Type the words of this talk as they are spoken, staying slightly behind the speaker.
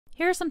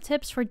Here are some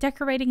tips for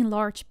decorating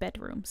large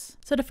bedrooms.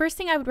 So the first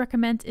thing I would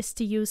recommend is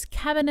to use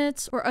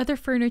cabinets or other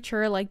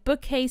furniture like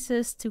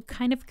bookcases to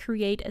kind of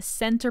create a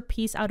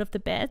centerpiece out of the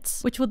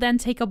beds, which will then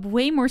take up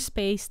way more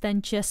space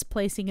than just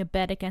placing a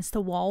bed against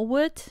a wall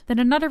would. Then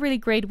another really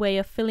great way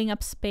of filling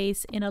up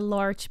space in a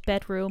large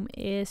bedroom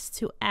is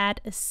to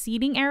add a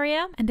seating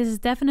area. And this is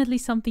definitely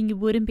something you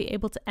wouldn't be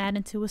able to add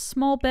into a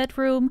small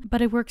bedroom,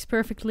 but it works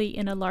perfectly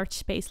in a large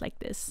space like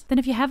this. Then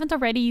if you haven't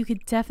already, you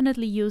could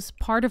definitely use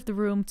part of the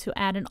room to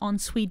add an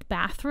ensuite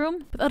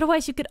bathroom. But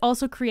otherwise you could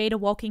also create a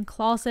walk-in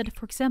closet,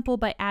 for example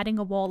by adding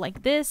a wall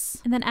like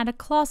this, and then add a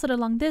closet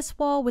along this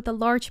wall with a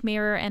large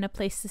mirror and a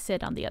place to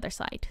sit on the other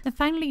side. And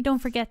finally, don't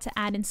forget to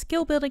add in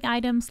skill building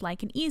items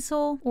like an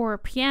easel or a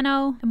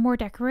piano, and more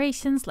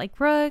decorations like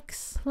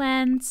rugs,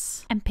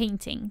 plants, and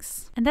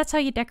paintings. And that's how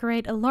you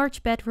decorate a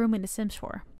large bedroom in The Sims 4.